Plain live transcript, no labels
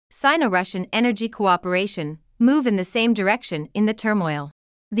Sino-Russian energy cooperation move in the same direction in the turmoil.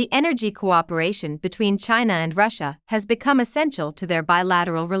 The energy cooperation between China and Russia has become essential to their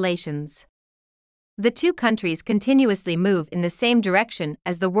bilateral relations. The two countries continuously move in the same direction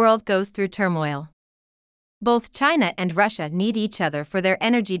as the world goes through turmoil. Both China and Russia need each other for their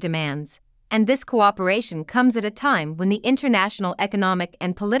energy demands, and this cooperation comes at a time when the international economic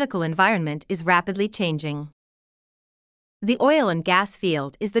and political environment is rapidly changing. The oil and gas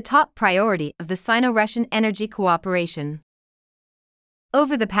field is the top priority of the Sino-Russian energy cooperation.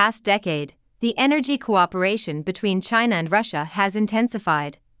 Over the past decade, the energy cooperation between China and Russia has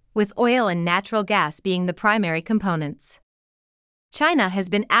intensified, with oil and natural gas being the primary components. China has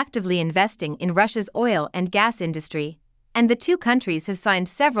been actively investing in Russia's oil and gas industry, and the two countries have signed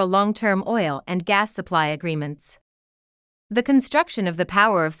several long-term oil and gas supply agreements. The construction of the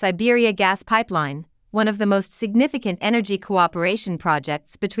Power of Siberia gas pipeline, one of the most significant energy cooperation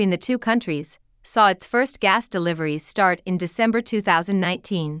projects between the two countries, saw its first gas deliveries start in December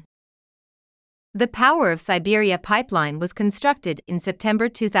 2019. The Power of Siberia pipeline was constructed in September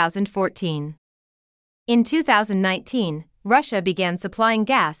 2014. In 2019, Russia began supplying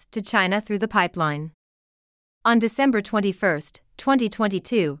gas to China through the pipeline. On December 21,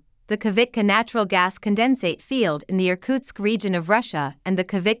 2022, the Kavitcha natural gas condensate field in the Irkutsk region of Russia and the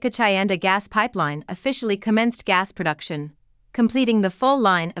Kavitcha-Chayanda gas pipeline officially commenced gas production, completing the full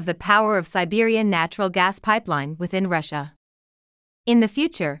line of the Power of Siberia natural gas pipeline within Russia. In the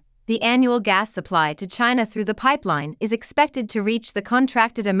future, the annual gas supply to China through the pipeline is expected to reach the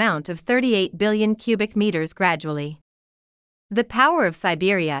contracted amount of 38 billion cubic meters gradually. The Power of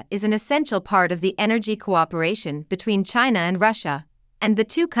Siberia is an essential part of the energy cooperation between China and Russia, and the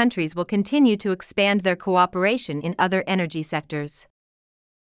two countries will continue to expand their cooperation in other energy sectors.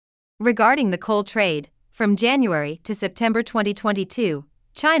 Regarding the coal trade, from January to September 2022,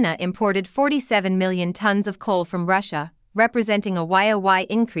 China imported 47 million tons of coal from Russia, representing a YoY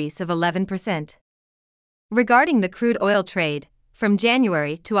increase of 11%. Regarding the crude oil trade, from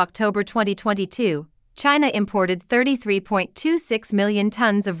January to October 2022, China imported 33.26 million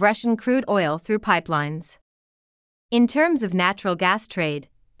tons of Russian crude oil through pipelines. In terms of natural gas trade,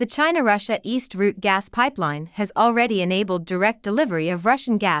 the China-Russia East Route gas pipeline has already enabled direct delivery of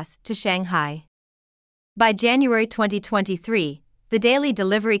Russian gas to Shanghai. By January 2023, the daily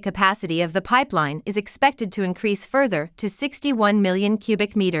delivery capacity of the pipeline is expected to increase further to 61 million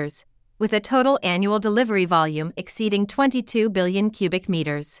cubic meters, with a total annual delivery volume exceeding 22 billion cubic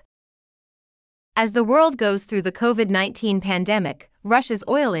meters. As the world goes through the COVID-19 pandemic, Russia's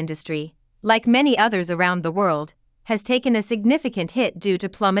oil industry, like many others around the world, has taken a significant hit due to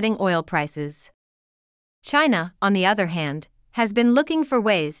plummeting oil prices. China, on the other hand, has been looking for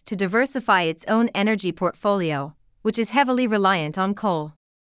ways to diversify its own energy portfolio, which is heavily reliant on coal.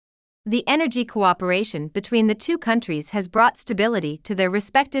 The energy cooperation between the two countries has brought stability to their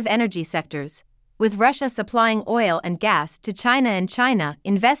respective energy sectors, with Russia supplying oil and gas to China and China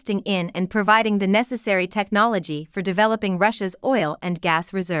investing in and providing the necessary technology for developing Russia's oil and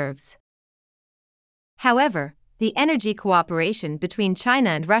gas reserves. However, the energy cooperation between China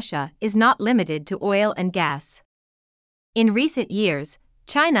and Russia is not limited to oil and gas. In recent years,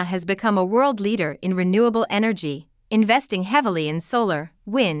 China has become a world leader in renewable energy, investing heavily in solar,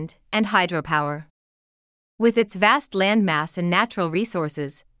 wind, and hydropower. With its vast landmass and natural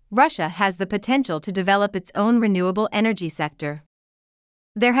resources, Russia has the potential to develop its own renewable energy sector.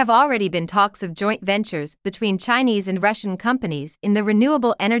 There have already been talks of joint ventures between Chinese and Russian companies in the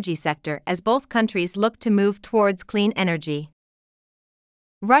renewable energy sector as both countries look to move towards clean energy.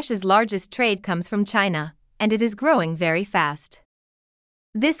 Russia's largest trade comes from China, and it is growing very fast.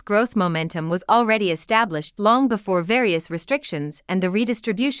 This growth momentum was already established long before various restrictions and the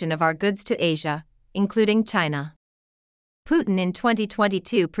redistribution of our goods to Asia, including China. Putin in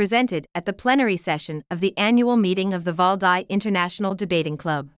 2022 presented at the plenary session of the annual meeting of the Valdai International Debating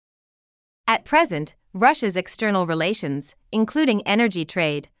Club. At present, Russia's external relations, including energy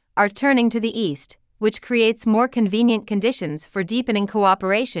trade, are turning to the east, which creates more convenient conditions for deepening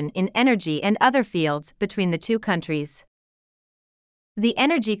cooperation in energy and other fields between the two countries. The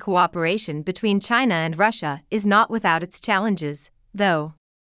energy cooperation between China and Russia is not without its challenges, though.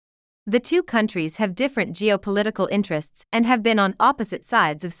 The two countries have different geopolitical interests and have been on opposite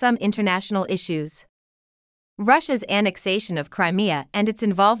sides of some international issues. Russia's annexation of Crimea and its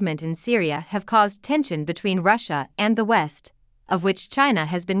involvement in Syria have caused tension between Russia and the West, of which China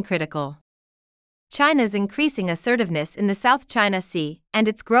has been critical. China's increasing assertiveness in the South China Sea and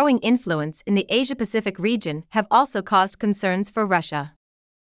its growing influence in the Asia-Pacific region have also caused concerns for Russia.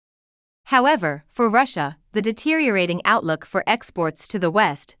 However, for Russia, the deteriorating outlook for exports to the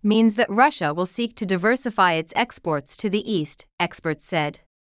West means that Russia will seek to diversify its exports to the East, experts said.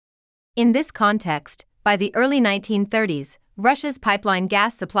 In this context, by the early 1930s, Russia's pipeline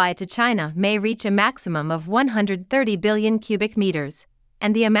gas supply to China may reach a maximum of 130 billion cubic meters,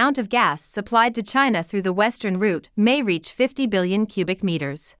 and the amount of gas supplied to China through the western route may reach 50 billion cubic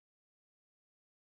meters.